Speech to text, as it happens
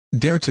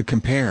Dare to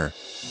compare.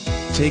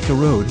 Take a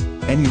road,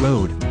 any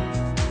road.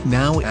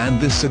 Now add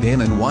this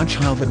sedan and watch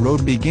how that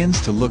road begins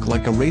to look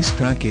like a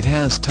racetrack. It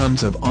has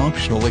tons of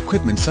optional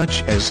equipment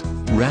such as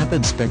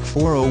Rapid Spec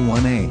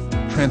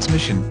 401A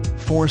transmission,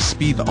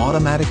 4-speed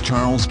automatic.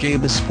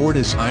 CharlesGabusFord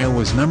is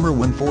Iowa's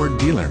 #1 Ford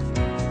dealer.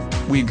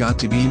 We got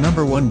to be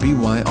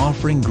 #1 by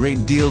offering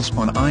great deals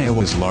on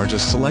Iowa's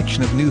largest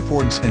selection of new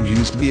Fords and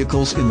used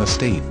vehicles in the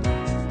state.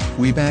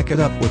 We back it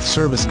up with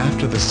service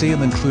after the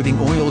sale, including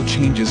oil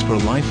changes for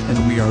life,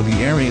 and we are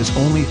the area's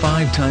only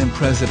 5-time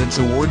President's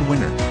Award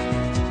winner.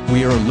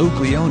 We are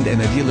locally owned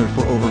and a dealer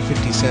for over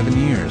 57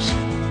 years.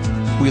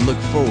 We look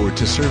forward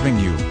to serving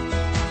you.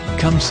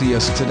 Come see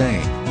us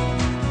today.